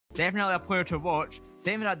Definitely a player to watch.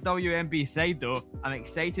 Same with that WMB side though. I'm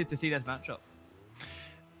excited to see this matchup.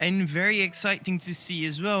 And very exciting to see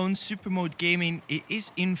as well in SUPRMODE Gaming. It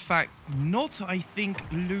is in fact not, I think,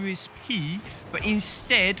 Lewis P, but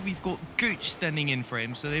instead we've got Gooch standing in for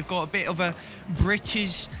him. So they've got a bit of a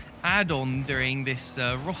British add-on during this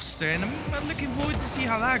roster, and I'm looking forward to see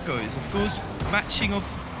how that goes. Of course, matching up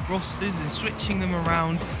rosters and switching them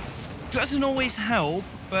around doesn't always help,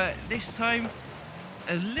 but this time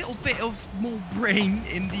a little bit of more brain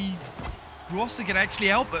in the roster can actually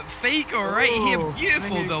help. But Faker right here,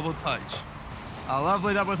 beautiful double touch. A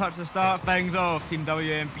lovely double touch to start things off. Team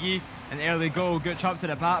WMB, an early goal. Gooch up to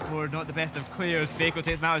the backboard, not the best of clears. Faker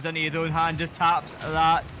takes matters into his own hand, just taps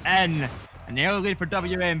that in. An early lead for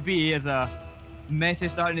WMB is a messy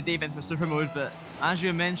start in the defense for SUPRMODE, but as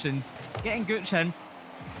you mentioned, getting Gooch in,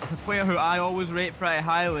 it's a player who I always rate pretty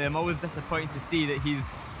highly. I'm always disappointed to see that he's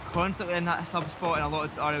constantly in that sub spot in a lot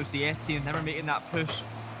of RLCS teams, never making that push.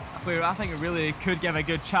 A player I think really could give a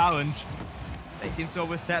good challenge, but he seems to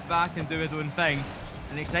always sit back and do his own thing.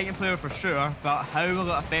 An exciting player for sure, but how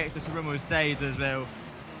will it affect the SUPRMODE side as well?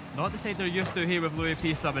 Not the side they're used to here with Louis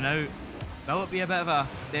P subbing out. Will it be a bit of a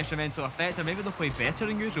detrimental effect, or maybe they'll play better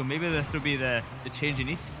than usual? Maybe this will be the change you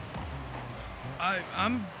need.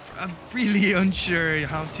 I'm really unsure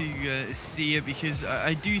how to see it, because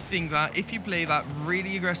I do think that if you play that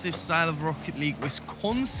really aggressive style of Rocket League, with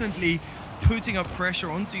constantly putting up pressure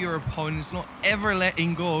onto your opponents, not ever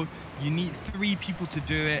letting go, you need 3 people to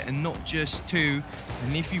do it and not just 2.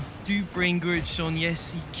 And if you do bring Gooch on,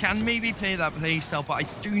 yes, he can maybe play that play style, but I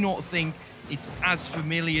do not think it's as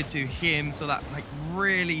familiar to him, so that like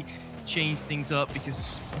really changed things up,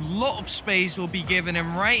 because a lot of space will be given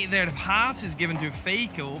him right there. The pass is given to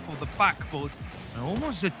Faker off of the backboard, and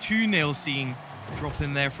almost a 2-0 scene drop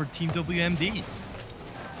in there for Team WMD.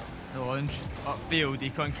 The launch upfield,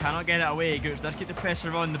 Econ cannot get it away. Gooch does keep the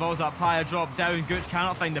pressure on, the ball's up high, a drop down. Gooch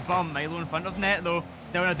cannot find the bump. Milo in front of net though,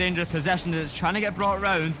 still in a dangerous position as it's trying to get brought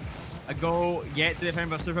round. A goal yet to defend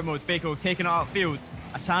by SUPRMODE. Faker taking it upfield.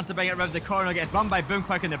 A chance to bring it around the corner, gets bumped by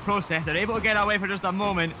Boomquick in the process. They're able to get away for just a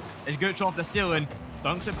moment as Gooch off the ceiling.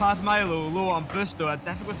 Dunks it past Milo, low on boost though. A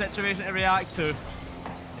difficult situation to react to.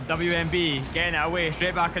 And WMB getting it away,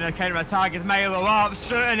 straight back in a counter attack as Milo up,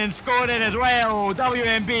 shooting and scoring as well.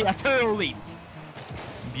 WMB a 2-0 lead.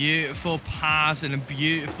 Beautiful pass and a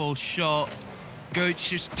beautiful shot. Gooch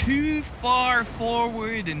just too far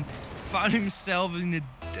forward and found himself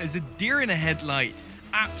as a deer in a headlight.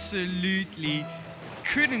 Absolutely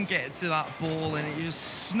couldn't get to that ball, and it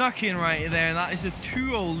just snuck in right there, and that is a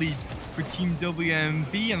 2-0 lead for Team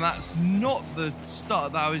WMB, and that's not the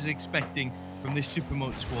start that I was expecting from this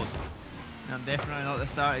SUPRMODE squad. No, definitely not the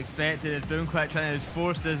start expected. As Boomquick trying to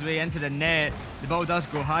force his way into the net. The ball does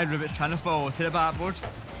go high, Rubik's trying to follow to the backboard.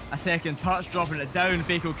 A second touch, dropping it down.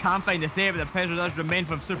 Faker can't find the save, but the pressure does remain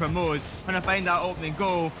from SUPRMODE. Trying to find that opening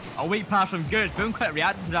goal. A weak pass from Gooch. Boomquick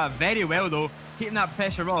reacted to that very well though, keeping that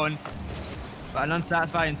pressure on. But an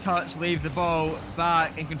unsatisfying touch leaves the ball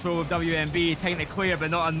back in control of WMB. Taking it clear, but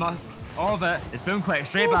not on much of it. It's Boomquick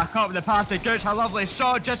straight back up with the pass to Gooch. A lovely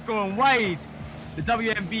shot, just going wide. The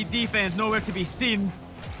WMB defense nowhere to be seen,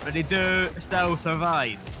 but they do still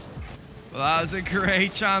survive. Well, that was a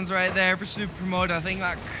great chance right there for SUPRMODE. I think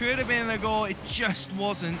that could have been the goal. It just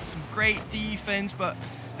wasn't. Some great defense, but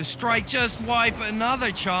the strike just wide. But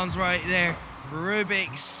another chance right there.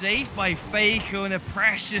 Rubik saved by Faker, and the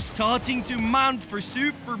pressure starting to mount for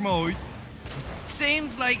SUPRMODE.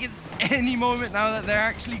 Seems like it's any moment now that they're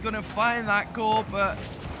actually going to find that goal, but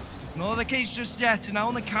it's not the case just yet. And now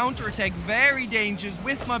on the counter attack, very dangerous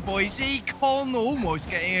with my boys. Econ almost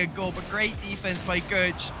getting a goal, but great defense by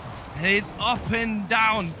Gooch. And it's up and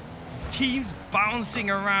down. Teams bouncing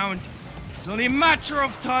around. It's only a matter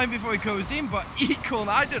of time before it goes in, but Econ,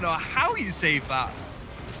 I don't know how you save that.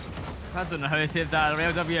 I don't know how they saved that.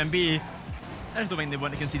 Real WMB, I just don't think they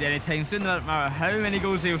want to concede anytime soon. No matter how many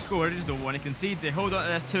goals they'll score, they just don't want to concede. They hold on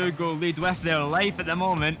to this 2-goal lead with their life at the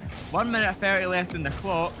moment. 1 minute 30 left in the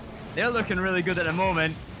clock. They're looking really good at the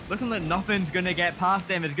moment. Looking like nothing's going to get past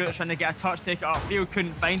them as Gooch trying to get a touch, take it upfield.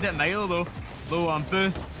 Couldn't find it. Milo though, low on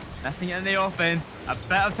boost. Missing it in the offense. A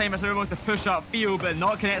bit of time for SUPRMODE to push upfield, but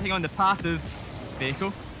not connecting on the passes.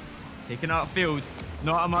 Faker taking it upfield.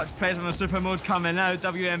 Not much pressure on SUPRMODE coming out.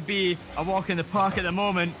 WMB a walk in the park at the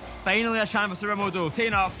moment. Finally a chance for SUPRMODE though.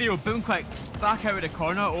 Taking it upfield. Boomquick back out of the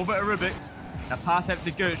corner. Over to Rubik's. A pass out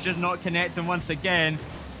to Gooch. Just not connecting once again.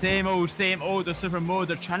 Same old as SUPRMODE.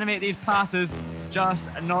 They're trying to make these passes. Just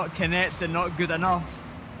not connecting. Not good enough.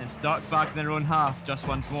 And stuck back in their own half just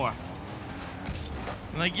once more.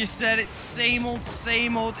 Like you said, it's same old,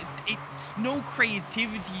 same old. it's no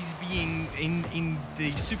creativities being in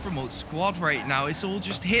the SUPRMODE squad right now. It's all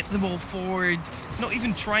just hit the ball forward, not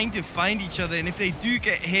even trying to find each other. And if they do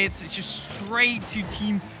get hits, it's just straight to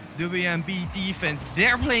Team WMB defense.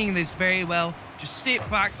 They're playing this very well. Just sit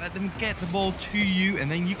back, let them get the ball to you, and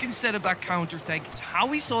then you can set up that counter attack. It's how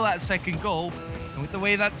we saw that second goal. And with the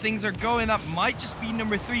way that things are going, that might just be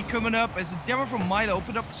number 3 coming up as the demo from Milo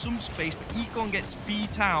opened up some space, but Econ gets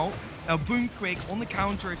beat out. Now Boom Quick on the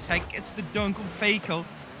counter attack gets the dunk on Faco,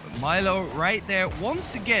 but Milo right there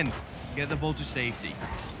once again get the ball to safety.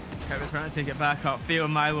 Kerr trying to take it back up, field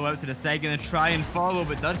Milo out to the side, gonna try and follow,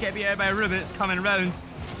 but does get beat out by Ruben. It's coming round,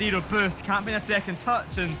 0 boost, can't be in a second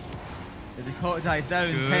touch, and the clock dies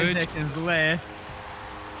down. Good. 10 seconds left.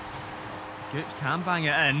 Gooch can bang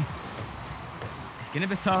it in. It's gonna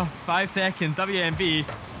be tough. 5 seconds. WMB,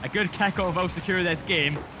 a good kick-off will secure this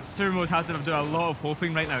game. SUPRMODE has to do a lot of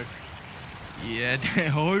hoping right now. Yeah, they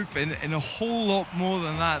hope, and a whole lot more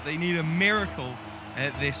than that. They need a miracle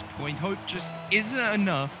at this point. Hope just isn't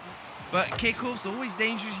enough. But kickoff's always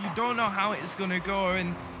dangerous. You don't know how it's gonna go,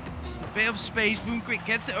 and just a bit of space. Boom Quick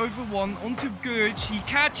gets it over one onto Gooch. He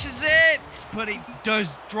catches it, but it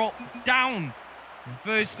does drop down.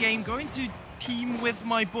 First game going to team with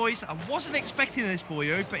my boys. I wasn't expecting this,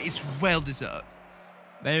 Boyo, but it's well deserved.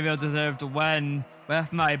 Very well deserved win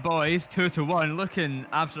with my boys. 2-1, looking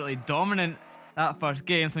absolutely dominant that first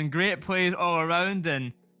game. Some great plays all around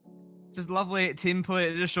and just lovely team play.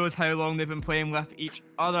 It just shows how long they've been playing with each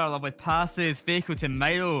other. Lovely passes, Faco to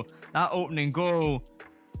Milo, that opening goal.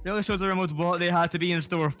 Really shows the remote what they had to be in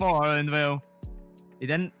store for, and well, they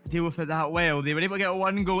didn't deal with it that well. They were able to get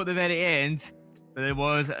 1 goal at the very end, but it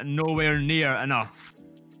was nowhere near enough.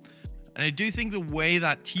 And I do think the way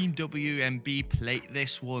that Team WMB played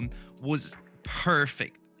this one was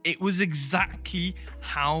perfect. It was exactly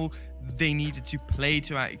how they needed to play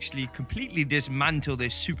to actually completely dismantle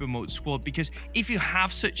this SUPRMODE squad, because if you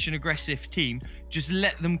have such an aggressive team, just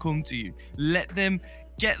let them come to you. Let them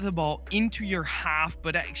get the ball into your half,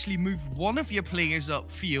 but actually move one of your players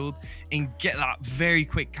upfield and get that very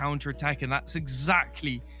quick counter attack. And that's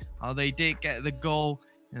exactly how they did get the goal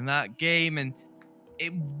in that game. And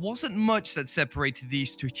it wasn't much that separated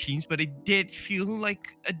these two teams, but it did feel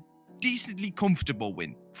like a decently comfortable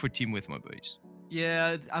win for Team With My Boys.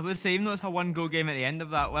 Yeah, I would say even though it's a 1-goal game at the end of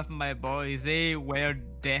that with my boys, they were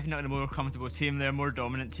definitely the more comfortable team. They're a more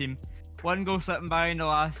dominant team. 1 goal slipping by in the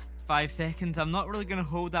last 5 seconds. I'm not really going to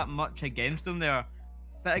hold that much against them there.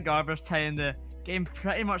 Bit of garbage time. The game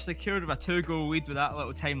pretty much secured with a 2-goal lead with that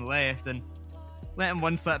little time left, and letting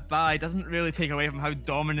 1 slip by doesn't really take away from how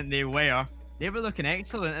dominant they were. They were looking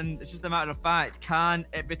excellent, and it's just a matter of fact, can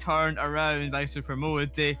it be turned around by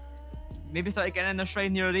SUPRMODE? They maybe started getting in their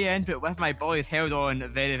stride near the end, but with my boys held on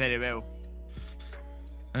very, very well.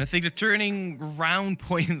 And I think the turning round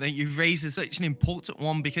point that you've raised is such an important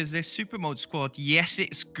one, because this SUPRMODE squad, yes,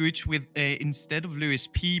 it's good with instead of Lewis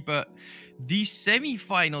P, but these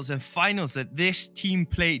semi-finals and finals that this team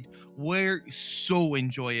played were so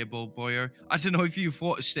enjoyable, Boyer. I don't know if you've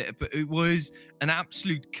watched it, but it was an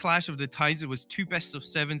absolute clash of the tides. It was 2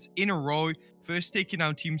 best-of-7s in a row, first taking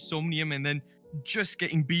out Team Somnium and then just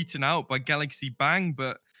getting beaten out by Galaxy Bang.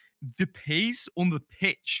 But the pace on the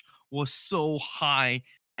pitch was so high,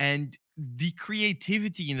 and the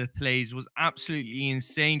creativity in the plays was absolutely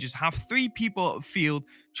insane. Just have 3 people upfield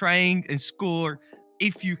trying and score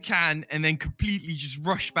if you can, and then completely just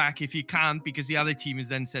rush back if you can't, because the other team is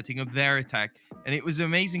then setting up their attack. And it was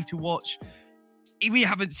amazing to watch. We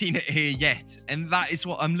haven't seen it here yet, and that is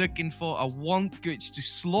what I'm looking for. I want Gooch to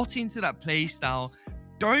slot into that play style.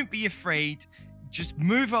 Don't be afraid. Just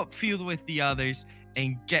move upfield with the others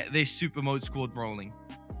and get this SUPRMODE squad rolling.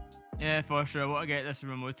 Yeah, for sure. I want to get this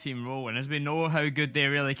remote team rolling, as we know how good they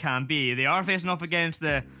really can be. They are facing off against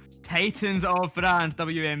the Titans of France,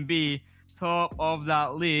 WMB, top of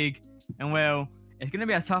that league. And well, it's going to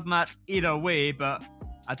be a tough match either way, but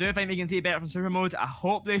I do think we can see better from SUPRMODE. I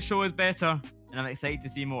hope they show us better, and I'm excited to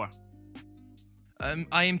see more.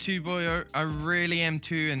 I am too, boy. I really am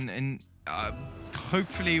too, and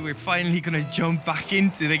hopefully we're finally going to jump back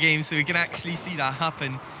into the game so we can actually see that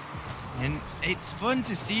happen. And it's fun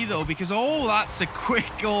to see though, because oh, that's a quick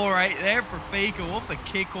goal right there for Faco off the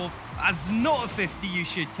kickoff. That's not a 50 you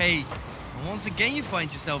should take. And once again, you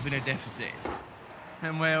find yourself in a deficit.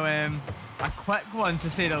 And well, a quick one to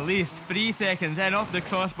say the least. 3 seconds in, off the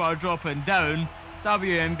crossbar dropping down.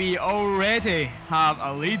 WMB already have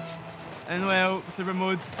a lead. And well,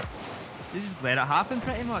 SUPRMODE, they just let it happen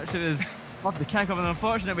pretty much. It was off the kick of an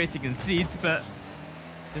unfortunate way to concede, but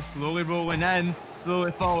just slowly rolling in,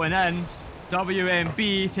 slowly falling in.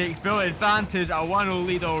 WMB takes full advantage, a 1-0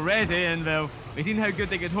 lead already, and well, we've seen how good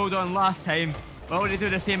they could hold on last time. Will they do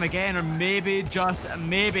the same again, or maybe, just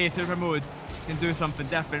maybe, SUPRMODE can do something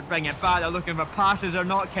different, bring it back? They're looking for passes, they're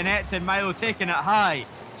not connected. Milo taking it high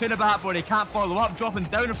to the backboard, he can't follow up, dropping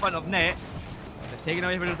down in front of net. It's taken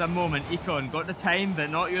away for just a moment. Econ got the time, but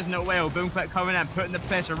not using it well. Boom quick coming in, putting the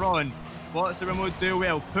pressure on. What's the SUPRMODE do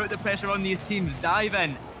well? Put the pressure on these teams, dive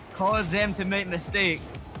in, cause them to make mistakes,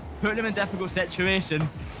 put them in difficult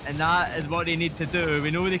situations, and that is what they need to do.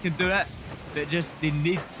 We know they can do it, but just they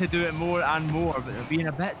need to do it more and more. But they're being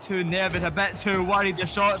a bit too nervous, a bit too worried. The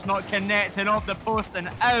shot's not connecting, off the post and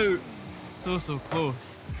out. So close.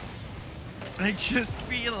 I just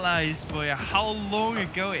realised, boy, how long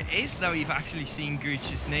ago it is that we've actually seen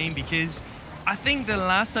Gooch's name, because I think the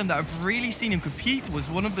last time that I've really seen him compete was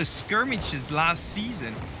one of the skirmishes last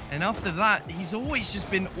season. And after that, he's always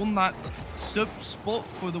just been on that sub spot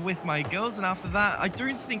for the With My Girls. And after that, I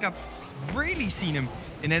don't think I've really seen him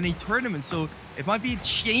in any tournament. So it might be a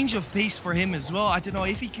change of pace for him as well. I don't know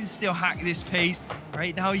if he can still hack this pace.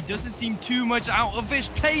 Right now, he doesn't seem too much out of this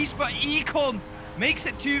pace, but Econ makes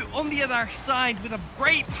it to on the other side with a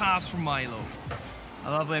great pass from Milo.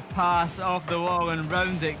 A lovely pass off the wall and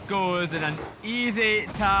round it goes, and an easy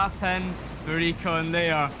tap in for Econ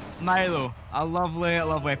there. Milo, a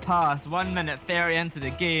lovely pass. 1 minute 30 into the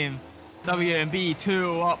game. WMB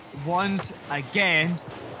 2-0 up once again.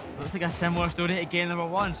 Looks like a similar story to game number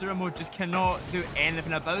 1. SUPRMODE just cannot do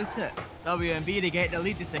anything about it. WMB, they get the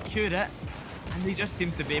lead to secure it, and they just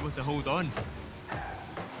seem to be able to hold on.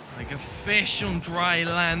 Like a fish on dry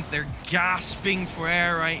land, they're gasping for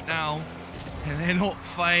air right now, and they're not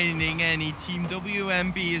finding any. Team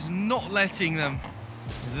WMB is not letting them.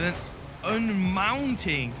 There's an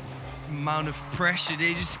unmounting amount of pressure.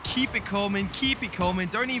 They just keep it coming,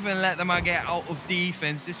 don't even let them get out of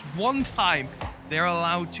defense. This one time they're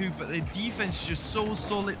allowed to, but the defense is just so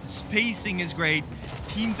solid, the spacing is great.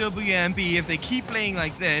 Team WMB, if they keep playing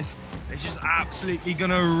like this, they're just absolutely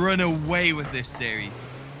gonna run away with this series.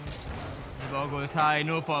 The ball goes high,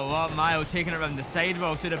 no follow-up. Mile taking it around the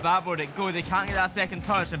sidewall to the backboard. It goes, they can't get that second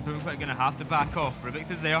touch, and Boomquick gonna have to back off.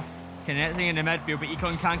 Rubik's is there, connecting in the midfield, but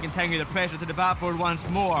Econ can't continue the pressure to the backboard once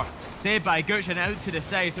more. Saved by Gooch and out to the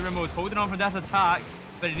side. SUPRMODE holding on for this attack,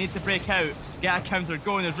 but it needs to break out, get a counter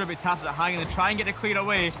going. There's Rubik taps it hanging to try and get it clear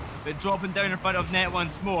away, but dropping down in front of net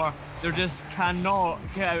once more. They just cannot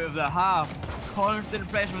get out of the half. Constant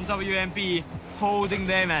pressure from WMB, holding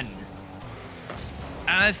them in.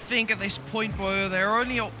 And I think at this point, boy, their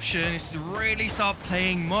only option is to really start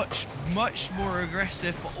playing much more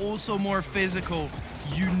aggressive, but also more physical.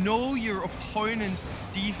 You know your opponent's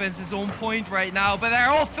defense is on point right now, but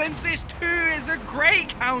their offense is too. Is a great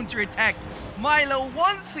counter-attack. Milo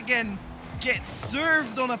once again gets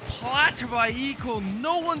served on a platter by Econ.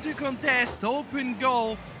 No one to contest. Open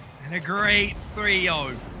goal. And a great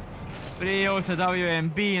 3-0. 3-0 to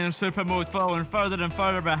WMB, and SUPRMODE falling further and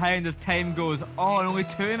further behind as time goes on. Only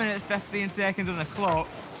 2 minutes 15 seconds on the clock.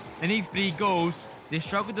 They need 3 goals. They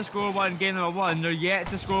struggled to score one in game number 1. They're yet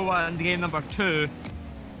to score one in game number 2.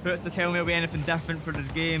 Puts to tell me it'll be anything different for this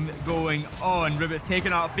game going on. Rubik's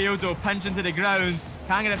taking out field though, pinching to the ground.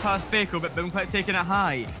 Can't get it past Fako, but Boomquick taking it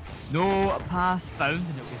high. No pass found,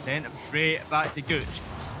 and it'll be sent straight back to Gooch.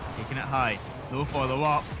 Taking it high. No follow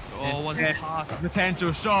up. Oh, what a pass.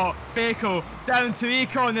 Potential shot. Fako down to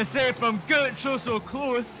Econ. The save from Gooch. So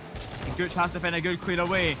close. And Gooch has to find a good clear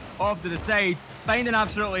away. Off to the side. Finding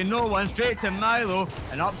absolutely no one. Straight to Milo.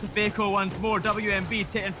 And up to Fako once more. WMB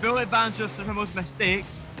taking full advantage of SUPRMODE's mistakes.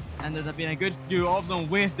 And there's been a good few of them.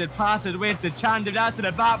 Wasted passes, wasted chances. Out to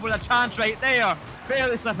the back with a chance right there.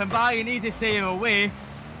 Barely slipping by. An easy save away.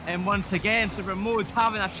 And once again, SUPRMODE's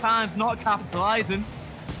having a chance, not capitalising.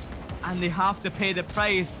 And they have to pay the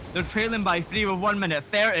price. They're trailing by 3 with 1 minute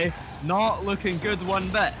 30. Not looking good one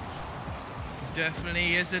bit.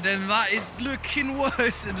 Definitely isn't, and that is looking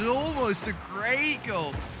worse. And almost a great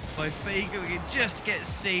goal by Fako. It just gets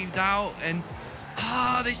saved out. And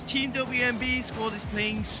this Team WMB squad is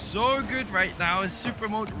playing so good right now. As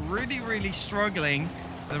SUPRMODE really struggling.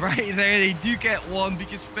 And right there, they do get one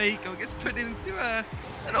because Fako gets put into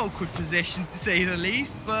an awkward position to say the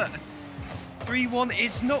least. But 3-1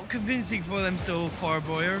 is not convincing for them so far,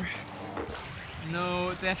 Boyer.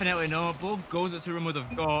 No, definitely not. Both goals that SUPRMODE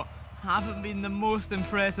have got haven't been the most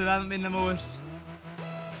impressive, haven't been the most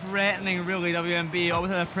threatening, really. WMB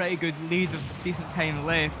always had a pretty good lead with decent time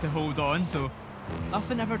left to hold on, so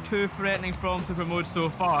nothing ever too threatening from SUPRMODE so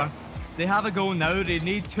far. They have a goal now, they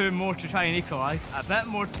need 2 more to try and equalise. A bit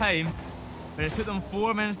more time, but it took them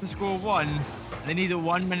 4 minutes to score 1, and they needed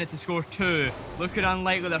 1 minute to score 2. Looking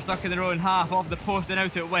unlikely, they're stuck in their own half, off the post and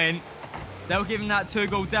out it went. Still giving that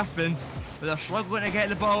 2-goal difference, but they're struggling to get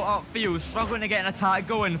the ball upfield, struggling to get an attack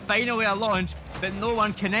going. Finally a launch, but no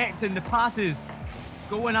one connecting. The passes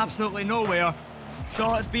going absolutely nowhere.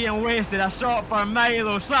 Shots being wasted. A shot for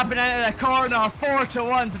Milo, slapping into the corner.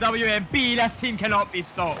 4-1 to WMB. This team cannot be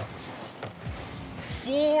stopped.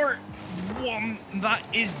 4-1. That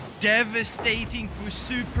is devastating for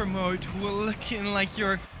SUPRMODE, who are looking like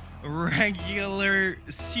your regular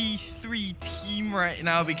C3 team right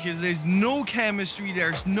now, because there's no chemistry,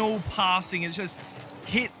 there's no passing. It's just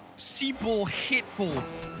hit ball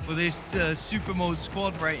for this SUPRMODE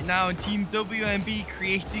squad right now, and Team WMB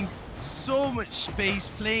creating so much space,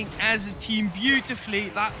 playing as a team beautifully.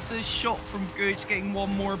 That's a shot from Gooch, getting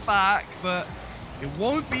one more back, but it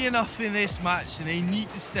won't be enough in this match, and they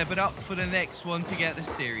need to step it up for the next one to get the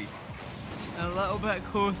series. A little bit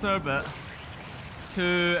closer, but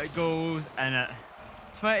 2 goals in it.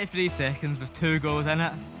 23 seconds with 2 goals in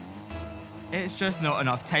it. It's just not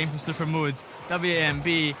enough time for SUPRMODE.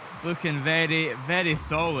 WMB looking very, very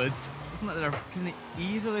solid. Looking like they're going to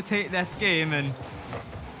easily take this game and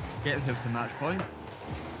get themselves to match point.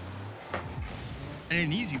 And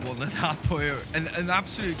an easy one at that point, and an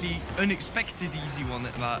absolutely unexpected easy one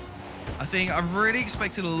at that. I think I've really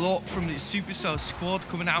expected a lot from the Superstar squad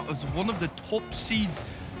coming out as one of the top seeds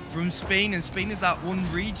from Spain, and Spain is that one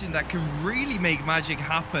region that can really make magic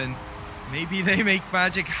happen. Maybe they make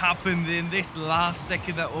magic happen in this last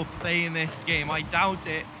second that we'll play in this game. I doubt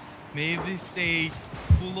it. Maybe if they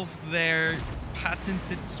pull off their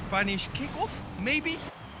patented Spanish kickoff, maybe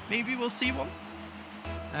we'll see one.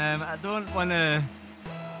 I don't want to,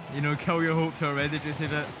 you know, kill your hopes already, Joessi,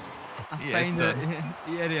 but I find it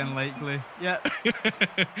very unlikely. Yeah,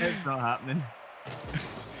 it's not happening.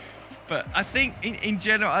 But I think in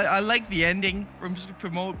general, I like the ending from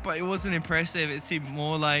SUPRMODE, but it wasn't impressive. It seemed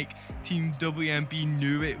more like Team WMB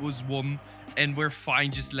knew it was won and we're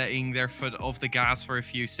fine just letting their foot off the gas for a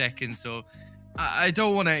few seconds. So I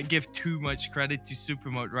don't want to give too much credit to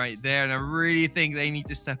SUPRMODE right there, and I really think they need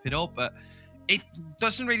to step it up, but it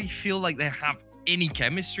doesn't really feel like they have any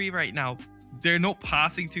chemistry right now. They're not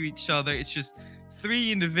passing to each other. It's just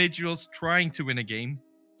 3 individuals trying to win a game.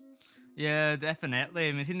 Yeah, definitely.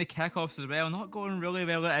 I mean, seeing the kickoffs as well, not going really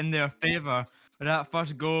well in their favour. But that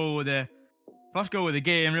first goal of the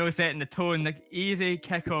game, really setting the tone, the easy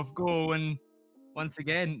kickoff goal, and once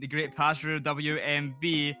again, the great passer of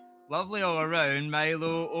WMB. Lovely all around.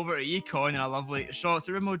 Milo over to Econ, and a lovely shot.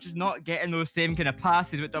 So SUPRMODE just not getting those same kind of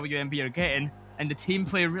passes what WMB are getting, and the team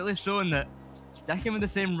play really showing that sticking with the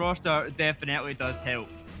same roster definitely does help.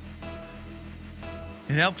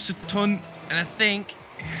 It helps a ton, and I think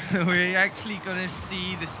we're actually going to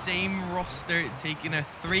see the same roster taking a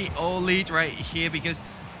 3-0 lead right here, because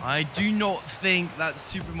I do not think that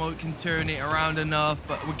SUPRMODE can turn it around enough,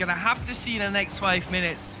 but we're going to have to see in the next 5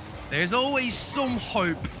 minutes. There's always some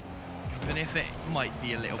hope, even if it might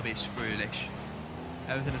be a little bit foolish.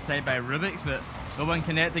 Out to the side by Rubik's, but no one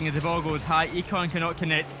connecting as the ball goes high. Econ cannot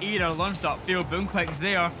connect either. Launched upfield. Boomquick's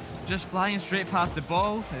there, just flying straight past the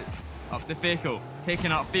ball. It's up to Faco,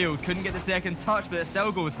 taking upfield. Couldn't get the second touch, but it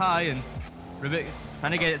still goes high. And Rubik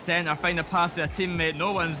trying to get it centre, find a pass to a teammate.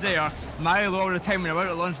 No one's there. Milo over the time when about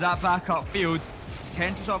to launch that back upfield.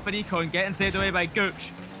 Potential shot for Econ, getting saved away by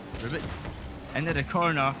Gooch. Rubik's into the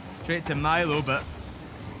corner, straight to Milo, but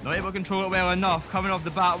not able to control it well enough. Coming off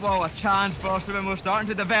the back wall, a chance for SUPRMODE starting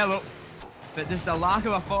to develop, but just the lack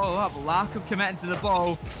of a follow-up, lack of committing to the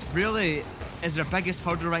ball really is their biggest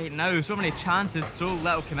hurdle right now. So many chances, so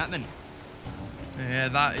little commitment. Yeah,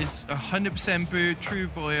 that is 100% true,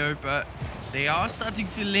 Boyo, but they are starting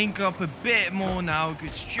to link up a bit more now.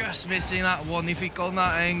 It's just missing that one. If he got on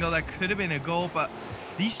that angle, that could have been a goal, but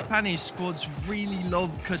these Spanish squads really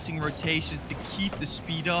love cutting rotations to keep the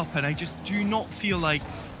speed up, and I just do not feel like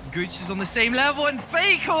Gooch is on the same level. And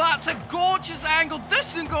Faco, that's a gorgeous angle,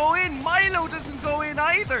 doesn't go in. Milo doesn't go in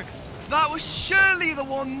either. That was surely the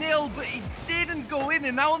 1-0, but he didn't go in.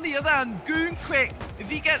 And now on the other hand, Goonquick, if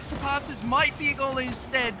he gets the passes, might be a goal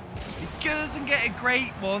instead. He doesn't get a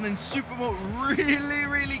great one, and SUPRMODE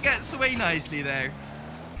really gets away nicely there.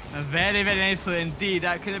 Very nicely indeed.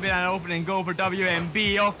 That could have been an opening goal for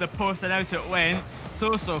WMB. Off the post and out it went.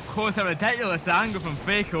 So close. A ridiculous angle from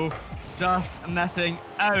Faco. Just missing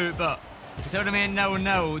out, but it still remains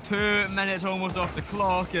 0-0. 2 minutes almost off the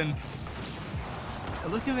clock, and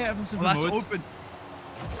looking at it from SUPRMODE. Well, that's open.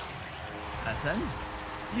 That's in.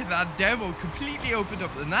 Yeah, that demo completely opened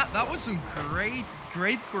up, and that was some great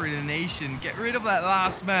coordination. Get rid of that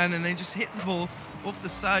last man and then just hit the ball off the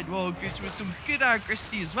sidewalk, which was some good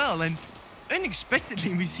aggressivity as well. And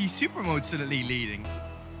unexpectedly, we see SUPRMODE suddenly leading.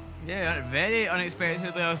 Yeah, very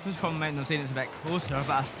unexpectedly. I was just commenting on saying it's a bit closer, but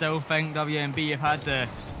I still think WMB have had the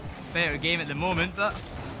better game at the moment. But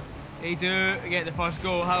they do get the first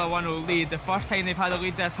goal, have a 1-0 lead. The first time they've had a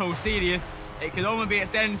lead this whole series. It could only be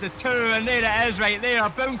extended to 2, and there it is right there.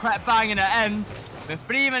 Boom, quick banging it in. With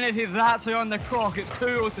 3 minutes exactly on the clock, it's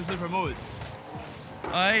 2-0 to SUPRMODE.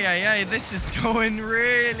 Aye, this is going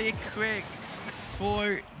really quick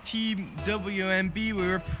for Team WMB. We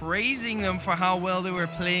were praising them for how well they were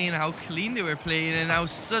playing, how clean they were playing, and now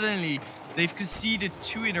suddenly they've conceded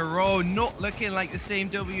 2 in a row, not looking like the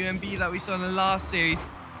same WMB that we saw in the last series,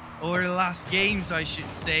 or the last games, I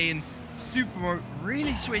should say. And SUPRMODE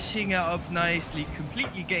really switching it up nicely,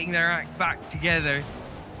 completely getting their act back together.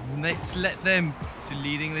 Let's let them to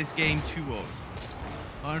leading this game 2-0.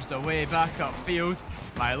 Launched the way back upfield.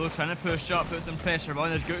 Milo trying to push up, put some pressure on.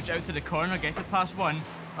 There's Gooch out to the corner, gets it past one.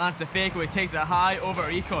 Lands to Faco, he takes it high over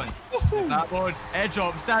Econ. That one, it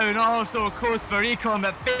drops down, also close for Econ,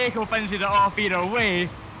 but Faco finishes it off either way.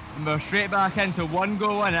 And we're straight back into 1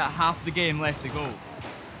 goal in at half the game left to go.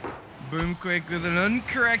 Boom quick with an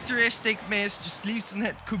uncharacteristic miss, just leaves the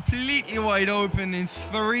net completely wide open in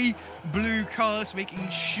 3 blue cards, making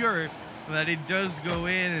sure that it does go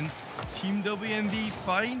in. And Team WMB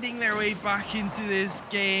finding their way back into this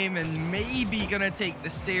game and maybe gonna take the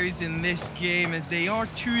series in this game as they are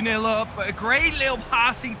 2-0 up. But a great little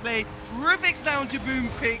passing play. Rubik's down to Boom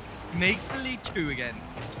quick, makes the lead 2 again.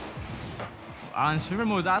 And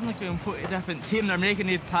SUPRMODE, that's like a completely different team. They're making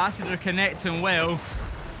these passes, they're connecting well.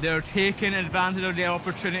 They're taking advantage of the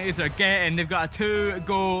opportunities they're getting. They've got a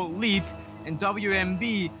 2-goal lead, and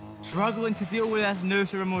WMB struggling to deal with this new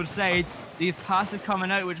SUPRMODE side. These passes coming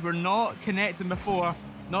out which were not connecting before,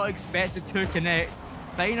 not expected to connect.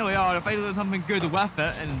 Finally are doing something good with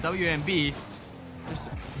it, and WMB just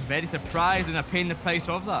very surprised and are paying the price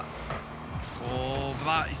of that. Oh,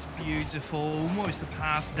 that is beautiful. Almost a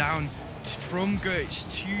pass down from Gooch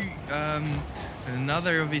to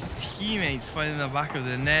another of his teammates finding the back of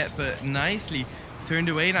the net, but nicely turned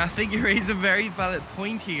away. And I think you raise a very valid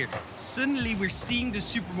point here. Suddenly we're seeing the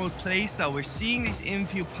SUPRMODE play style. We're seeing these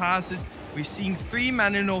infield passes. We're seeing 3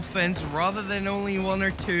 men in offense rather than only 1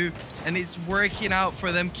 or 2, and it's working out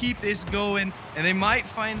for them. Keep this going, and they might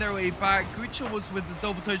find their way back. Gooch was with the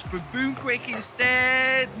double touch, but Boom quick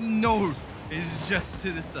instead, no, it's just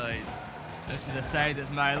to the side. Just to the side, it's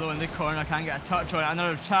Milo in the corner, can't get a touch on it.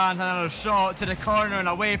 Another chance, another shot to the corner and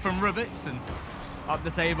away from Rubik's, and up the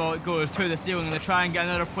sideball it goes to the ceiling, and they try and get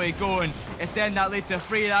another play going. Extend that lead to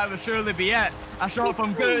 3, that would surely be it. A shot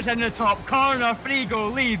from Gooch in the top corner,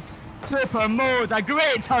 3-goal lead. SUPRMODE, a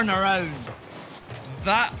great turnaround.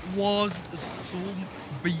 That was some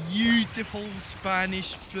beautiful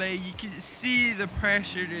Spanish play. You can see the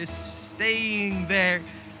pressure just staying there.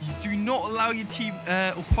 You do not allow your team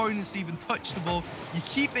opponents to even touch the ball. You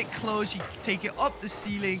keep it close, you take it up the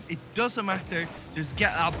ceiling. It doesn't matter. Just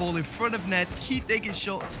get that ball in front of net, keep taking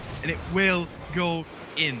shots, and it will go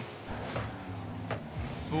in.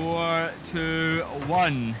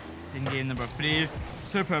 4-2-1 in game number 3.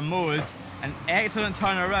 SUPRMODE, an excellent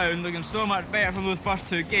turnaround, looking so much better from those first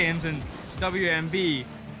 2 games, and WMB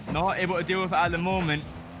not able to deal with it at the moment.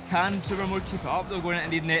 Can SUPRMODE keep it up though going into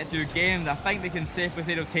these next 2 games? I think they can safely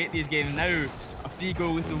say they'll take these games now. A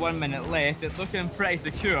 3-goal with 1 minute left. It's looking pretty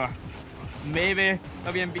secure. Maybe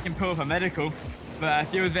WMB can pull off a miracle, but it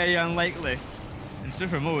feels very unlikely. And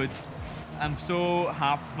SUPRMODE, I'm so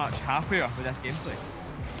much happier with this gameplay.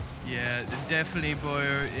 Yeah, definitely,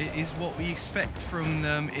 Boyer. It is what we expect from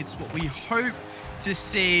them. It's what we hope to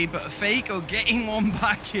see. But Faco getting one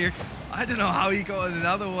back here. I don't know how he got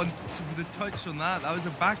another one with the touch on that. That was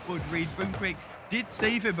a backboard read. Boom quick did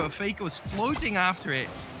save it, but Faco was floating after it,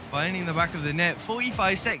 finding the back of the net.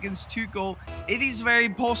 45 seconds to go. It is very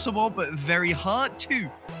possible, but very hard too,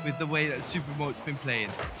 with the way that SUPRMODE's been playing.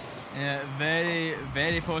 Yeah, very,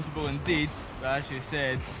 very possible indeed. But as you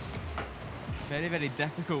said, very, very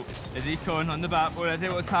difficult. The Econ on the backboard is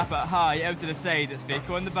able to tap it high out to the side. It's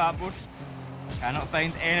Faco on the backboard. Cannot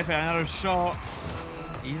find anything. Another shot.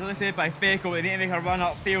 Easily saved by Faco. They need to make a run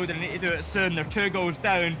upfield, and they need to do it soon. They're 2 goals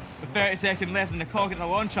down with 30 seconds left in the clock. It's a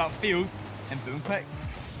launch upfield. And Boom quick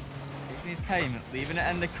taking his time, leaving it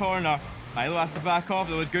in the corner. Milo has to back off,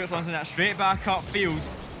 though. Gooch launching that straight back upfield.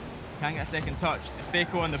 Can't get a second touch. It's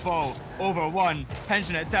Faco on the ball. Over 1.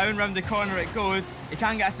 Pinching it down, round the corner it goes. He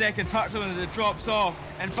can't get a second touch on it as it drops off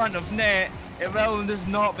in front of net. It will and does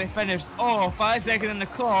not be finished. Oh, 5 seconds on the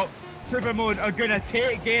clock. SUPRMODE are going to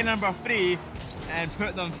take game number 3 and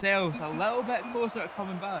put themselves a little bit closer to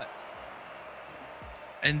coming back.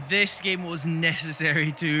 And this game was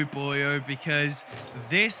necessary too, Boyo, because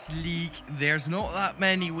this league, there's not that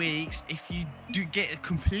many weeks. If you do get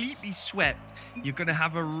completely swept, you're going to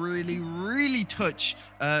have a really, really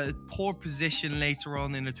poor position later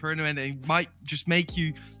on in the tournament. It might just make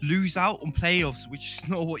you lose out on playoffs, which is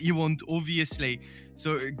not what you want, obviously.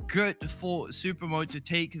 So good for SUPRMODE to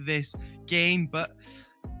take this game, but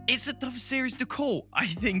it's a tough series to call, I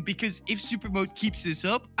think, because if SUPRMODE keeps this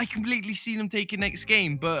up, I completely see them taking next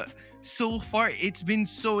game. But so far, it's been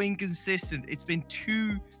so inconsistent. It's been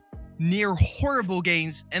 2 near horrible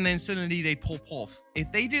games, and then suddenly they pop off.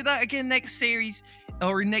 If they do that again next series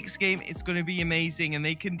or next game, it's going to be amazing, and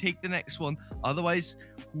they can take the next one. Otherwise,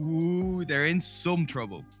 ooh, they're in some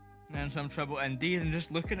trouble. In some trouble indeed. And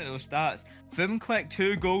just looking at those stats, Boomquick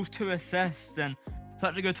 2 goals, 2 assists, and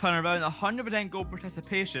such a good turnaround, 100% goal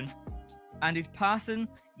participation, and he's passing,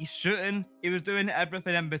 he's shooting, he was doing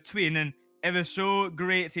everything in between, and it was so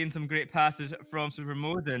great seeing some great passes from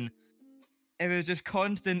SUPRMODE, and it was just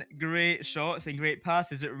constant great shots and great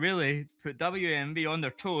passes that really put WMB on their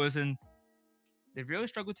toes, and they've really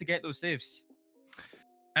struggled to get those saves.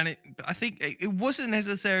 And I think it wasn't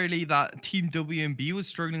necessarily that Team WMB was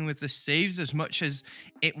struggling with the saves as much as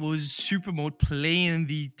it was SUPRMODE playing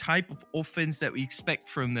the type of offense that we expect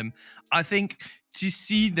from them. I think to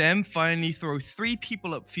see them finally throw 3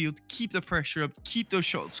 people upfield, keep the pressure up, keep those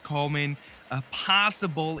shots coming, pass the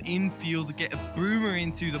ball infield, get a boomer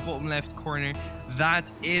into the bottom left corner, that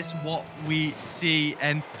is what we see.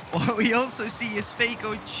 And what we also see is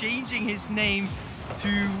Faco changing his name to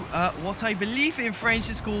what I believe in French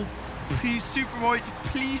is called SUPRMODE,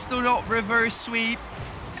 please do not reverse sweep.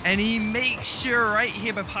 And he makes sure right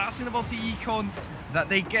here by passing the ball to Econ that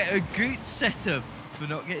they get a good setup for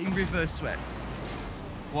not getting reverse swept.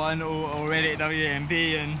 1-0 already at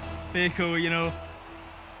WMB, and Faco, you know,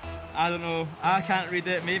 I don't know, I can't read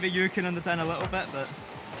it, maybe you can understand a little bit, but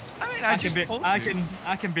I mean,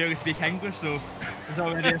 I can barely speak English, so there's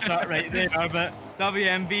already a start right there. But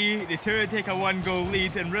WMB, they two take a 1-goal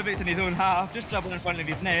lead, and Rubik's in his own half, just dribbling in front of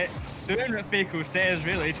his net, doing what Faco says,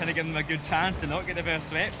 really, trying to give them a good chance to not get the first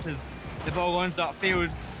swept, as the ball runs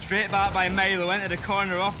upfield, straight back by Milo, into the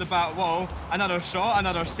corner off the back wall, another shot,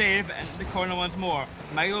 another save, into the corner once more.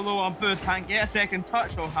 Milo low on boost, can't get a second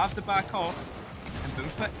touch, will have to back off, and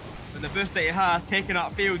Boomquick, with the boost that he has, taken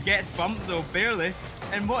upfield, gets bumped though, barely.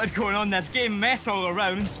 And what is going on this game? Mess all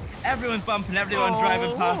around. Everyone's bumping, everyone's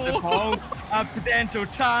driving past the ball. A potential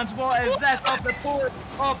chance. What is this? Off the post,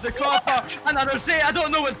 off the copper. Another say, I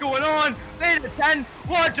don't know what's going on. Laid it in.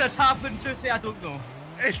 What just happened? Joessi, I don't know.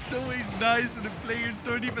 It's always nice when the players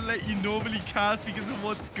don't even let you normally cast because of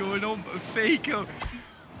what's going on. But Faco,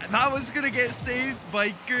 that was going to get saved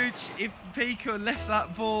by Gooch if Faco left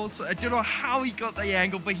that ball. So I don't know how he got the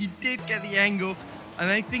angle, but he did get the angle. And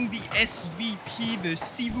I think the SVP, the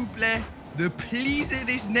s'il vous plaît, the please in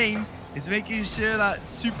his name, is making sure that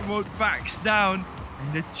SUPRMODE backs down.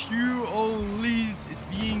 And the 2-0 lead is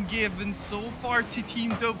being given so far to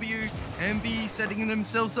Team WMB, setting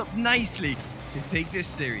themselves up nicely to take this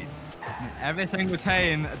series. Every single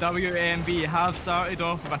time WMB have started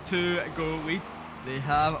off with a 2-goal lead, they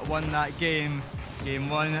have won that game. Game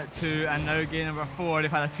 1, 2, and now game number 4. They've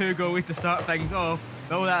had a 2-goal lead to start things off.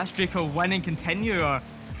 Will that streak of winning continue, or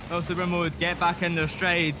will SUPRMODE get back in their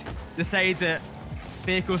stride, decide that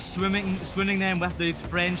Faco's swooning them with his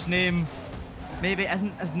French name maybe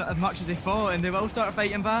isn't as much as they thought, and they will start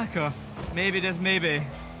fighting back, or maybe just maybe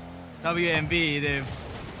WMB, they've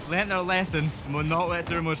learnt their lesson and will not let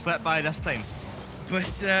SUPRMODE slip by this time. But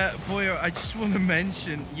Boyo, I just want to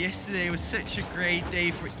mention, yesterday was such a great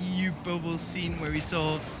day for EU bubble scene where we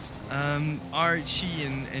saw Archie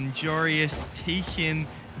and Jorius taking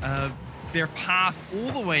their path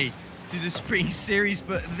all the way to the spring series,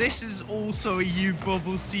 but this is also a EU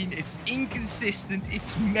bubble scene. It's inconsistent,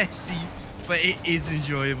 it's messy, but it is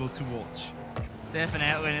enjoyable to watch.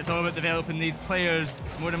 Definitely, and it's all about developing these players.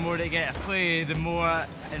 More and more they get to play, the more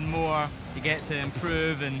and more you get to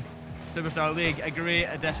improve, and Superstar League, a great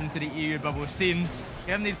addition to the EU bubble scene,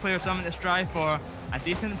 giving these players something to strive for. A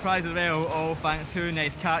decent prize as well, all thanks to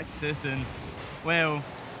nice cactuses, and well,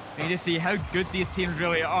 you just see how good these teams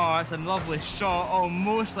really are. It's a lovely shot,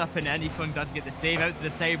 almost slipping in. Econ does get the save out to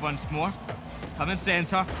the side once more. Coming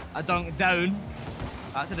centre, a dunk down,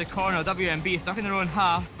 back to the corner. WMB stuck in their own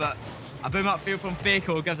half, but a boom upfield from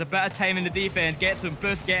Faco gives a bit of time in the defense, gets some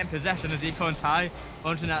boost, get in possession as Econ's high,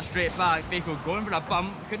 launching that straight back. Faco going for a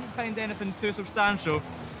bump, couldn't find anything too substantial.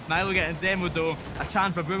 Milo getting demoed though, a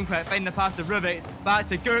chance for Boomquick, finding the pass to Rubik, back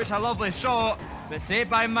to Gooch, a lovely shot, but saved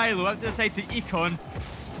by Milo, out to the side to Econ.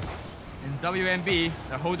 And WMB,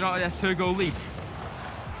 they're holding on to this 2-goal lead.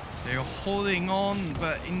 They're holding on,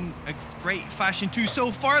 but in a great fashion too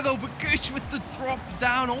so far though. But Gooch with the drop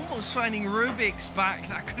down, almost finding Rubik's back.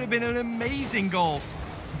 That could have been an amazing goal.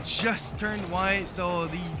 Just turned wide though.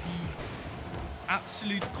 The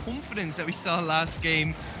absolute confidence that we saw last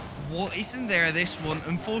game, what isn't there this one,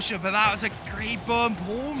 unfortunately. But that was a great bump,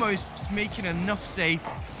 almost making enough save.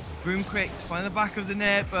 Boom quick to find the back of the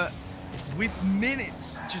net, but with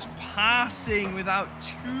minutes just passing without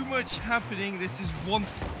too much happening, this is one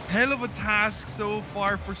hell of a task so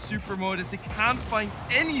far for SUPRMODE, as they can't find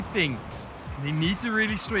anything. They need to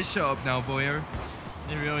really switch it up now, Boyer.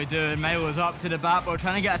 They really do. And Milo's up to the backboard,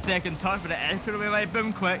 trying to get a second touch, but it is put away by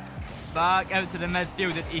Boom quick. Back out to the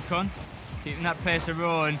midfield at Econ, keeping that pressure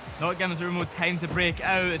on, not giving SUPRMODE time to break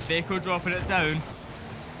out. It's Veko dropping it down.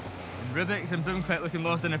 Rubik's and Boom quick looking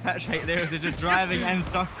lost in the pitch right there as they're just driving in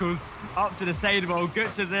circles up to the sidewall.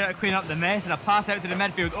 Gooch is there to clean up the mess, and a pass out to the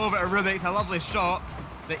midfield over to Rubik's. A lovely shot,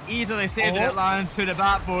 but easily saved it. Lands to the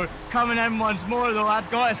backboard. Coming in once more though, that's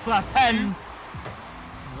got to slip in.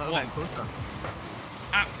 A little bit closer.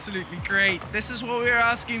 Absolutely great. This is what we were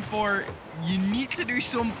asking for. You need to do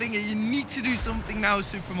something, and you need to do something now,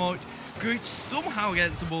 SUPRMODE. Gooch somehow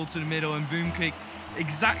gets the ball to the middle, and Boom quick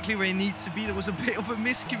exactly where it needs to be. There was a bit of a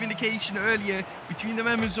miscommunication earlier between the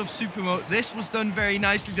members of SUPRMODE. This was done very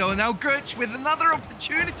nicely though. And now Gooch with another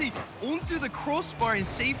opportunity onto the crossbar and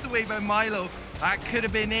saved away by Milo. That could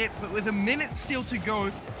have been it, but with a minute still to go,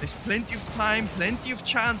 there's plenty of time, plenty of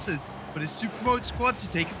chances for the SUPRMODE squad to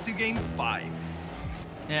take us to game 5.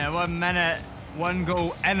 Yeah, 1 minute, 1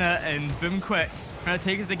 goal in it, and Boom quick trying to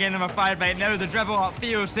take us to game number 5 right now. The dribble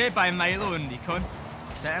upfield saved by Milo, and Econ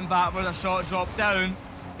setting back with a shot dropped down.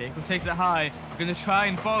 Veko takes it high. We're going to try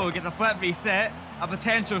and follow, gets a flip reset. A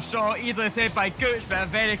potential shot, easily saved by Gooch, but a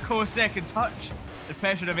very close second touch. The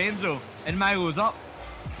pressure remains though, and Milo's up.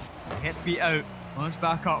 Gets beat out, launch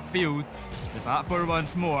back upfield. The backboard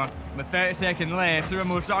once more, with 30 seconds left.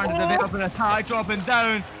 SUPRMODE starting to develop an attack, dropping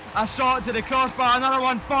down. A shot to the crossbar, another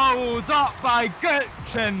one followed up by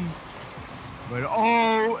Gooch, and we're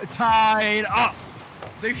all tied up.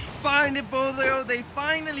 They find it, Boyoroyo. They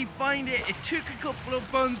finally find it. It took a couple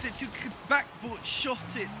of bumps. It took a backboard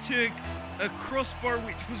shot. It took a crossbar,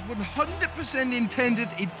 which was 100% intended.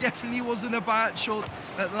 It definitely wasn't a bad shot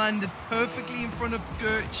that landed perfectly in front of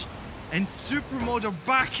Gooch. And SUPRMODE are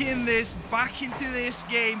back into this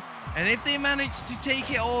game. And if they manage to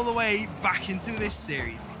take it all the way, back into this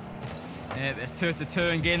series. Yep, it's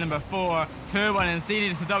 2-2 in game number 4. 2-1 in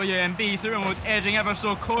series to WMB. SUPRMODE edging ever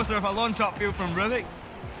so closer with a launch upfield from Rubik.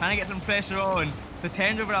 Trying to get some pressure on.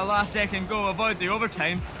 Potential for a last second goal, avoid the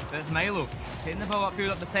overtime. But it's Milo taking the ball upfield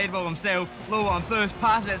up the sidewall himself. Low on boost,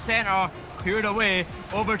 passes it centre, cleared away.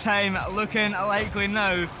 Overtime looking likely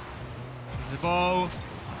now. The ball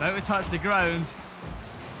about to touch the ground.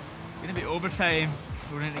 Going to be overtime.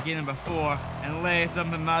 Going into game number 4, unless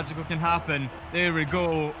something magical can happen. There we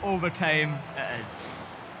go, overtime it is.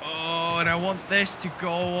 Oh, and I want this to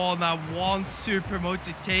go on. I want SUPRMODE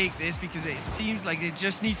to take this, because it seems like they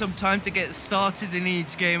just need some time to get started in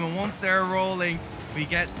each game. And once they're rolling, we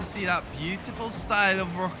get to see that beautiful style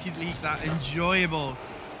of Rocket League, that enjoyable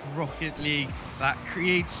Rocket League that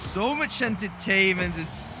creates so much entertainment and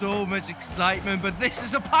so much excitement. But this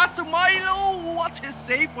is a pass to Milo. What a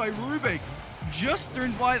save by Rubik. Just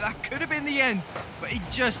turned wide. That could have been the end, but it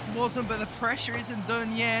just wasn't. But the pressure isn't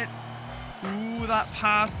done yet. Ooh, that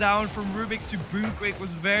pass down from Rubik to Boom quick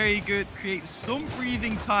was very good. Creates some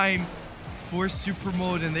breathing time for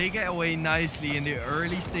SUPRMODE, and they get away nicely in the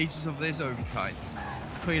early stages of this overtime.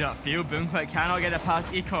 Cleared up field. Boom quick cannot get it past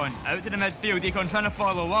Econ. Out to the midfield. Econ trying to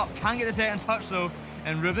follow up. Can't get the second touch though,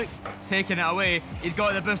 and Rubik's taking it away. He's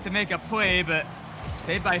got the boost to make a play, but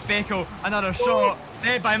saved by Veko. Another shot.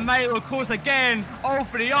 Saved by Milo. Close again. All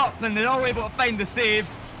 3 up, and they're all able to find the save.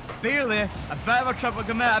 Barely. A bit of a triple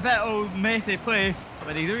commit, a bit of messy play,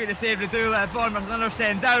 but they do get the save to do it. Bournemouth another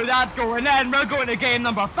send down. That's going in. We're going to game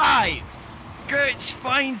number 5. Gooch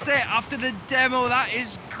finds it after the demo. That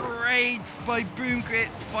is great by Boom quick.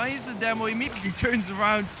 Finds the demo, immediately turns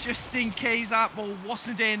around just in case that ball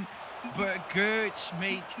wasn't in. But Gooch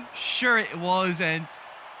made sure it was, and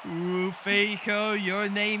ooh, Veko, your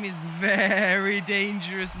name is very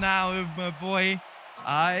dangerous now, my boy.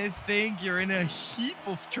 I think you're in a heap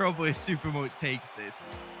of trouble if SUPRMODE takes this.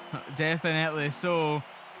 Definitely so.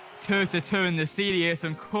 2-2 in the series.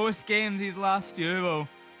 Some close games these last few. Well,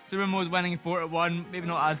 SUPRMODE winning 4-1, maybe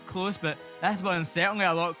not as close, but this one certainly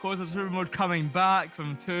a lot closer. SUPRMODE coming back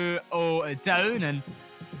from 2-0 down, and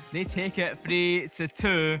they take it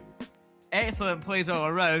 3-2. Excellent plays all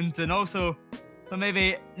around, and also So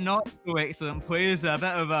maybe not so excellent plays, a bit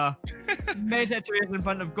of a mid situation in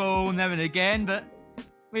front of goal now and again, but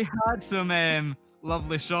we had some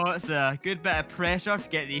lovely shots, a good bit of pressure to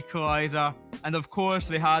get the equaliser, and of course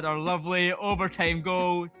we had our lovely overtime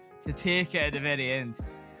goal to take it at the very end.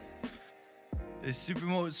 The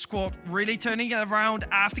SUPRMODE squad really turning it around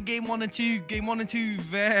after game 1 and 2. Game 1 and 2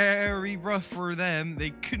 very rough for them. They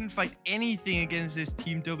couldn't fight anything against this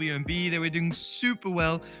team WMB. They were doing super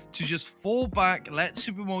well to just fall back, let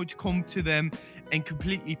SUPRMODE come to them and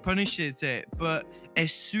completely punish it. But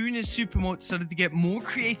as soon as SUPRMODE started to get more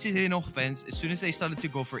creative in offense, as soon as they started to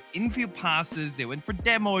go for infield passes, they went for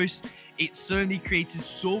demos, it suddenly created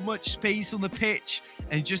so much space on the pitch,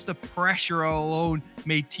 and just the pressure alone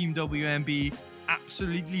made Team WMB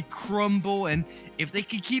absolutely crumble. And if they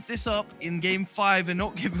could keep this up in game 5 and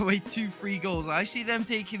not give away 2 free goals, I see them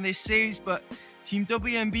taking this series. But Team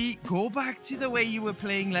WMB, go back to the way you were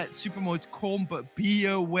playing, let SUPRMODE come, but be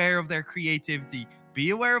aware of their creativity, be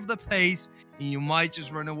aware of the pace, and you might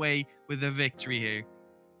just run away with a victory here.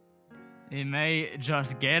 They might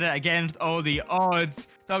just get it against all the odds.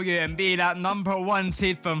 WMB, that #1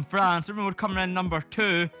 seed from France, SUPRMODE coming in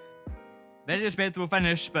 #2. Very respectable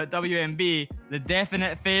finish, but WMB, the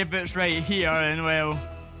definite favourites right here, and well,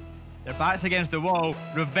 their backs against the wall.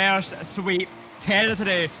 Reverse sweep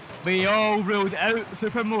territory. We all ruled out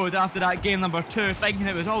SUPRMODE after that game #2, thinking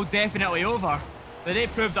it was all definitely over. But they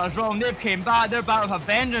proved us wrong. They've came back. They're back with a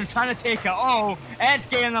vengeance, trying to take it all. It's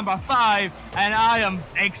game #5, and I am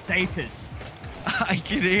excited. I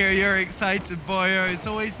can hear you're excited, Boyo. It's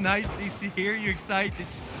always nice to hear you excited,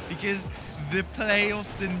 because the play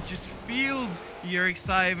often just feels your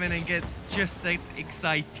excitement and gets just that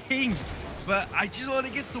exciting. But I just want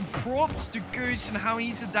to give some props to Kerr and how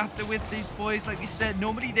he's adapted with these boys. Like we said,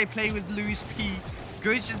 normally they play with Louis P.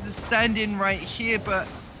 Kerr is the stand-in right here, but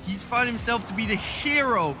he's found himself to be the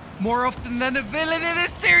hero more often than the villain in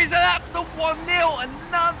this series, and that's the 1-0.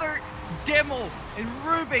 Another demo, and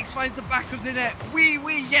Rubix finds the back of the net.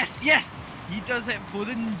 Yes, he does it for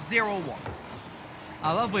the 0-1.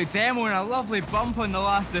 A lovely demo and a lovely bump on the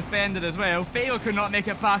last defender as well. Fail could not make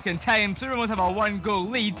it back in time. SUPRMODE have a 1-goal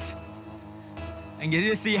lead. And you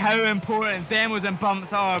just see how important demos and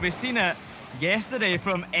bumps are. We've seen it yesterday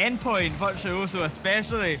from Endpoint, Virtuoso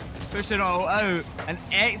especially, pushing it all out. An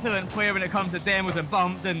excellent player when it comes to demos and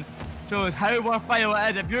bumps, and shows how worthwhile it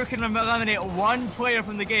is if you can eliminate one player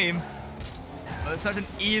from the game. But it's such an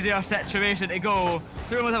easier situation to go.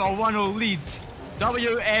 SUPRMODE have a 1-0 lead.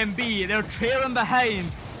 WMB, they're trailing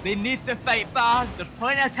behind. They need to fight back. There's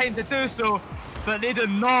plenty of time to do so, but they do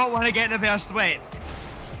not want to get reverse swept.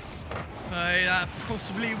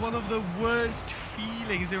 Possibly one of the worst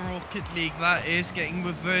feelings in Rocket League, that is, getting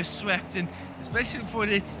reverse swept, and especially for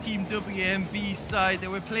this Team WMB side. They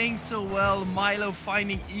were playing so well, Milo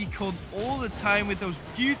finding Econ all the time with those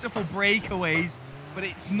beautiful breakaways, but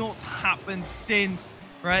it's not happened since.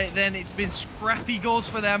 Right then, it's been scrappy goals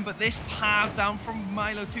for them, but this pass down from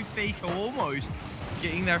Milo to Faker, almost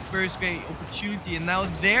getting their first great opportunity, and now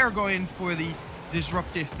they're going for the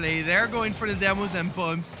disruptive play. They're going for the demos and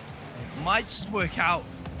bumps. It might just work out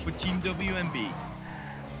for Team WMB.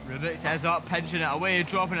 Rubik's heads up, pinching it away,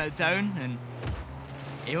 dropping it down, and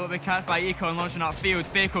able to be catched by Econ, launching upfield.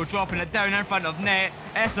 Faker dropping it down in front of net.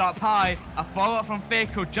 It's up high. A follow-up from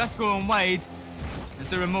Faker, just going wide. And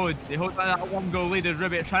SUPRMODE, they hold by that 1-goal lead as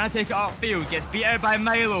Rubik trying to take it upfield. Gets beat out by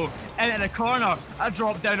Milo. Into the corner. A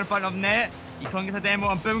drop down in front of net. Econ gets a demo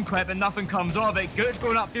on boom clip and nothing comes of it. Gooch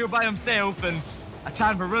going upfield by himself, and a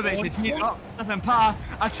chance for Rubik to team up. Nothing pass.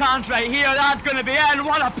 A chance right here. That's going to be it.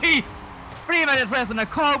 What a piece. 3 minutes left on the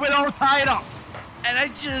clock. We're all tied up. And I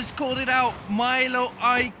just called it out. Milo,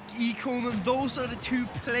 Econ, and those are the 2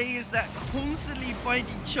 players that constantly find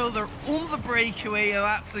each other on the breakaway, and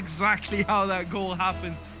that's exactly how that goal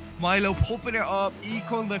happens. Milo popping it up,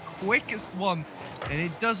 Econ the quickest one, and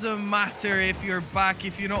it doesn't matter if you're back,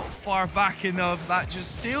 if you're not far back enough, that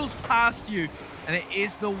just sails past you, and it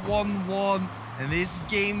is the 1-1. And this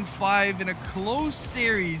game 5 in a close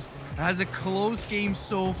series. It has a close game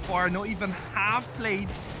so far, not even half played,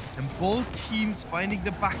 and both teams finding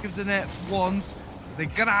the back of the net once. They're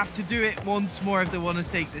gonna have to do it once more if they want to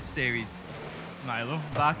take this series. Milo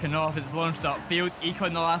backing off, it's launched upfield.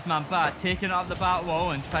 Econ, the last man back, taking it up the back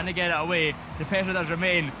wall and trying to get it away. The pressure does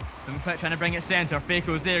remain. Quick trying to bring it centre.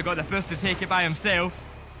 Fako's there, got the boost to take it by himself.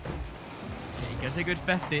 He gets a good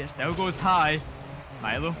 50, it still goes high.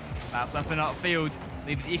 Milo back flipping upfield,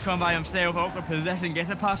 leaves Econ by himself, awkward position, gets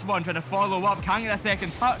it past one, trying to follow up, can't get a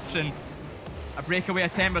second touch, and a breakaway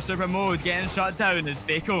attempt by SUPRMODE getting shut down as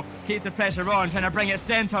Fako keeps the pressure on, trying to bring it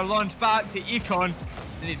centre, launch back to Econ,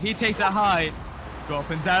 and he takes it high. Go up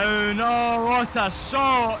and down. Oh, what a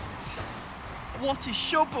shot! What a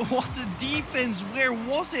shot, but what a defense. Where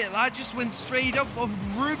was it? That just went straight up of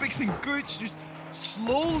Rubik's, and Gooch just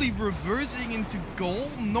slowly reversing into goal.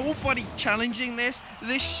 Nobody challenging this.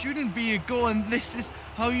 This shouldn't be a goal, and this is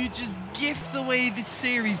how you just gift away this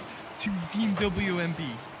series to Team WMB.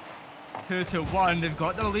 2-1. They've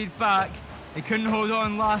got the lead back. They couldn't hold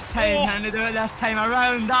on last time. Can they do it this time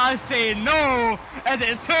around? I say no, as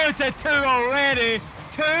it's 2-2 already.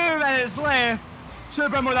 2 minutes left.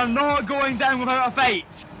 SUPRMODE are not going down without a fight.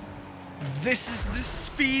 This is the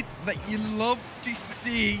speed that you love to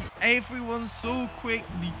see. Everyone so quick.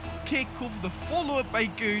 The kick off, the follow-up by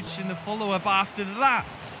Gooch, and the follow-up after that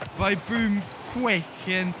by Boom Quick.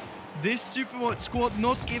 And this SUPRMODE squad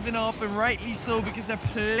not giving up, and rightly so, because they're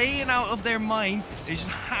playing out of their minds. They just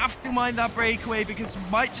have to mind that breakaway, because it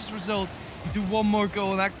might just result into one more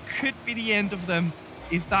goal, and that could be the end of them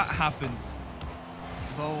if that happens.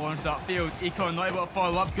 Ball launched upfield. Econ not able to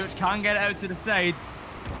follow up. Gooch can get it out to the side.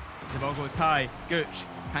 The ball goes high. Gooch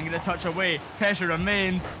can get a touch away. Pressure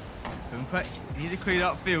remains. Boom Quick need to clear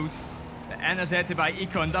upfield. The intercepted by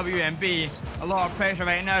Econ. WMB. A lot of pressure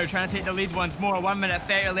right now. Trying to take the lead once more. 1 minute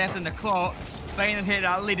 30 left in the clock. Trying to take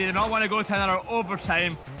that lead. They do not want to go to another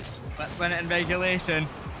overtime. Let's win it in regulation.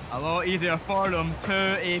 A lot easier for them. 2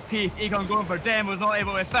 apiece. Econ going for Dem. Was not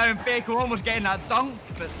able to found. Faco almost getting that dunk,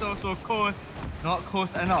 but so close. Not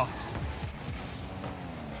close enough.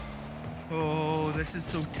 Oh, this is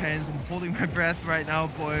so tense. I'm holding my breath right now,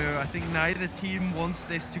 Boyoroyo. I think neither team wants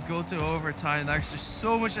this to go to overtime. There's just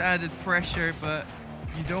so much added pressure, but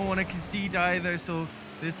you don't want to concede either. So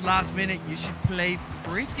this last minute, you should play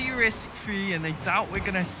pretty risk-free, and I doubt we're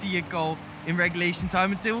going to see a goal in regulation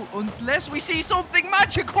time unless we see something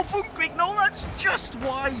magical. Boom Quick. No, that's just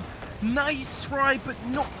wide. Nice try, but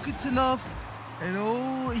not good enough. And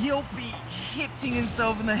oh, he'll be hitting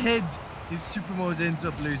himself in the head if SUPRMODE ends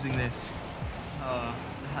up losing this. Oh,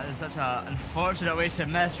 that is such an unfortunate way to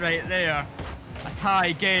miss right there. A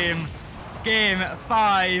tie game. Game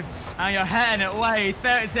 5. And you're hitting it wide.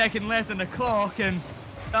 30 seconds left on the clock. And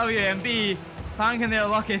WMB thanking their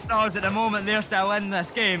lucky stars at the moment they're still in this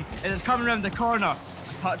game. It is coming around the corner.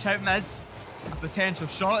 A touch out mid. A potential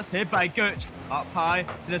shot saved by Gooch. Up high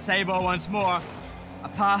to the side ball once more. A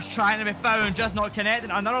pass trying to be found, just not connecting.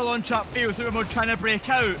 Another launch upfield. SUPRMODE trying to break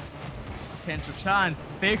out. Potential chance.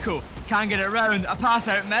 Faco can get it round. A pass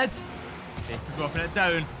out mid. Faco dropping it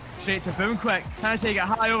down. Straight to Boom Quick. Trying to take it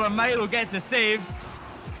high over. Milo gets the save.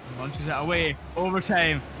 Launches it away.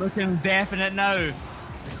 Overtime. Looking definite now.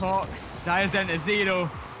 The clock dives down to 0.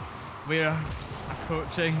 We're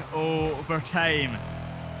approaching overtime.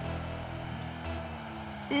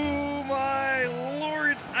 Oh my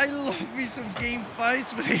lord, I love me some game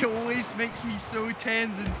 5s, but it always makes me so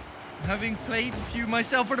tense, and having played a few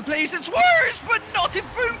myself for the place, it's worse, but not if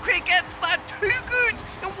Boom Quick gets that too good.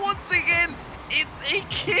 And once again, it's a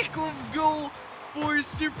kick-off goal for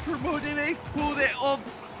SUPRMODE, and they pulled it off.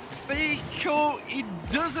 Faco, it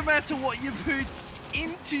doesn't matter what you put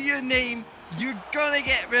into your name, you're gonna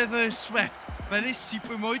get reverse swept by this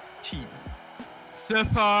SUPRMODE team.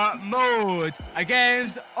 SUPRMODE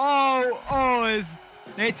against all odds.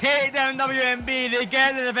 They take down WMB, they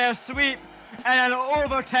get the reverse sweep, and an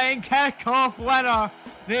overtime kick-off winner.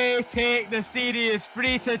 They take the series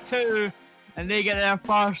 3-2, and they get their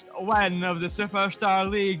first win of the Superstar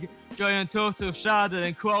League, joining Total Shadow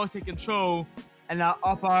and Quality Control in the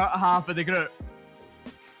upper half of the group.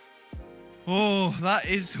 Oh, that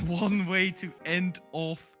is one way to end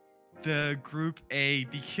off the Group A,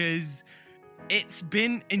 because it's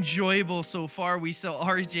been enjoyable so far. We saw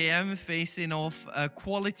RJM facing off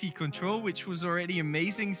Quality Control, which was already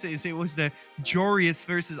amazing since it was the Joreus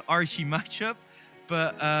versus Archie matchup.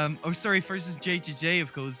 But, versus JJJ,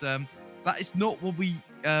 of course. That is not what we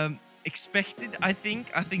expected, I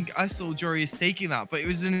think. I saw Joreus taking that, but it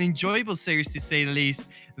was an enjoyable series to say the least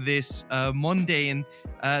this Monday, and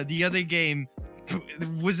the other game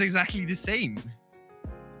was exactly the same.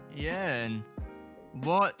 Yeah, and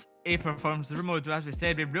what a performance. SUPRMODE, as we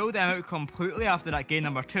said, we ruled them out completely after that game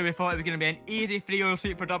number 2. We thought it was going to be an easy 3-0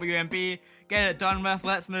 sweep for WMB. Get it done with,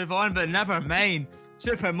 let's move on, but never mind.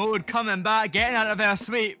 SUPRMODE coming back, getting out of their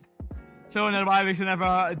sweep. Showing them why we should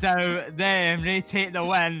never doubt them. They take the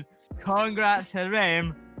win. Congrats to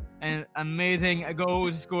them. And amazing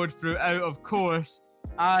goals scored throughout, of course,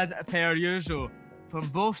 as per usual. From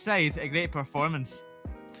both sides, a great performance.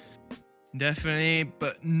 Definitely,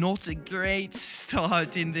 but not a great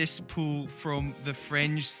start in this pool from the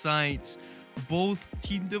French sides. Both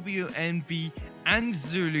Team WMB and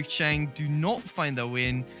Zulu Chang do not find a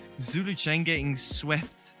win. Zulu Cheng getting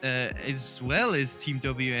swept as well as Team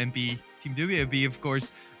WMB. Team WMB, of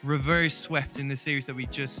course, reverse swept in the series that we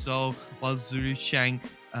just saw, while Zulu Cheng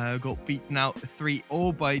got beaten out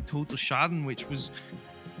 3-0 by Total Schaden, which was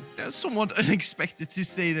somewhat unexpected to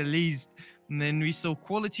say the least. And then we saw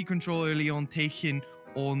Quality Control early on taking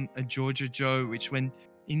on a Georgia Joe, which went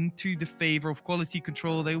into the favor of Quality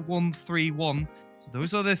Control. They won 3-1. So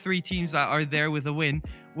those are the three teams that are there with a win,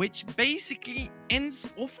 which basically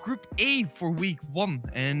ends off Group A for week 1,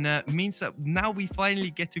 and means that now we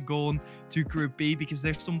finally get to go on to Group B, because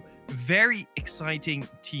there's some very exciting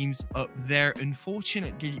teams up there.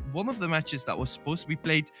 Unfortunately, one of the matches that was supposed to be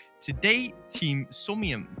played today, Team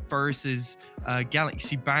Somium versus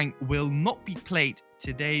Galaxy Bang, will not be played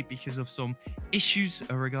today because of some issues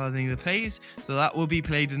regarding the players, so that will be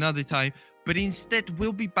played another time. But instead,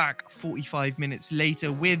 we'll be back 45 minutes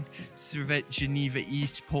later with Servette Geneva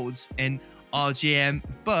Esports and RJM.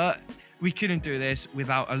 But we couldn't do this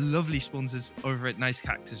without our lovely sponsors over at Nice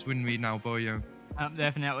Cactus, wouldn't we now, Boyo?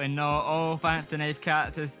 Definitely not. All thanks to Nice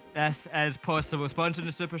Cactus, this is possible. Sponsoring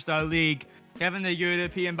the Superstar League, giving the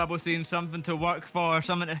European bubble scene something to work for,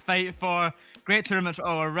 something to fight for. Great tournaments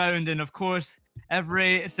all around, and of course,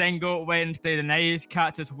 every single Wednesday, the Nice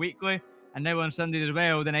Cactus Weekly. And now on Sunday as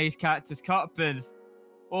well, the Nice Cactus Cup is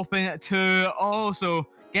open to also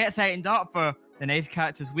get signed up for the Nice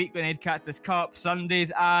Cactus Weekly, Nice Cactus Cup, Sundays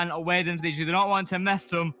and Wednesdays. You do not want to miss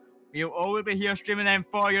them. We'll always be here streaming them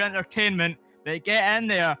for your entertainment. But get in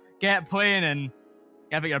there, get playing, and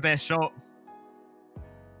give it your best shot.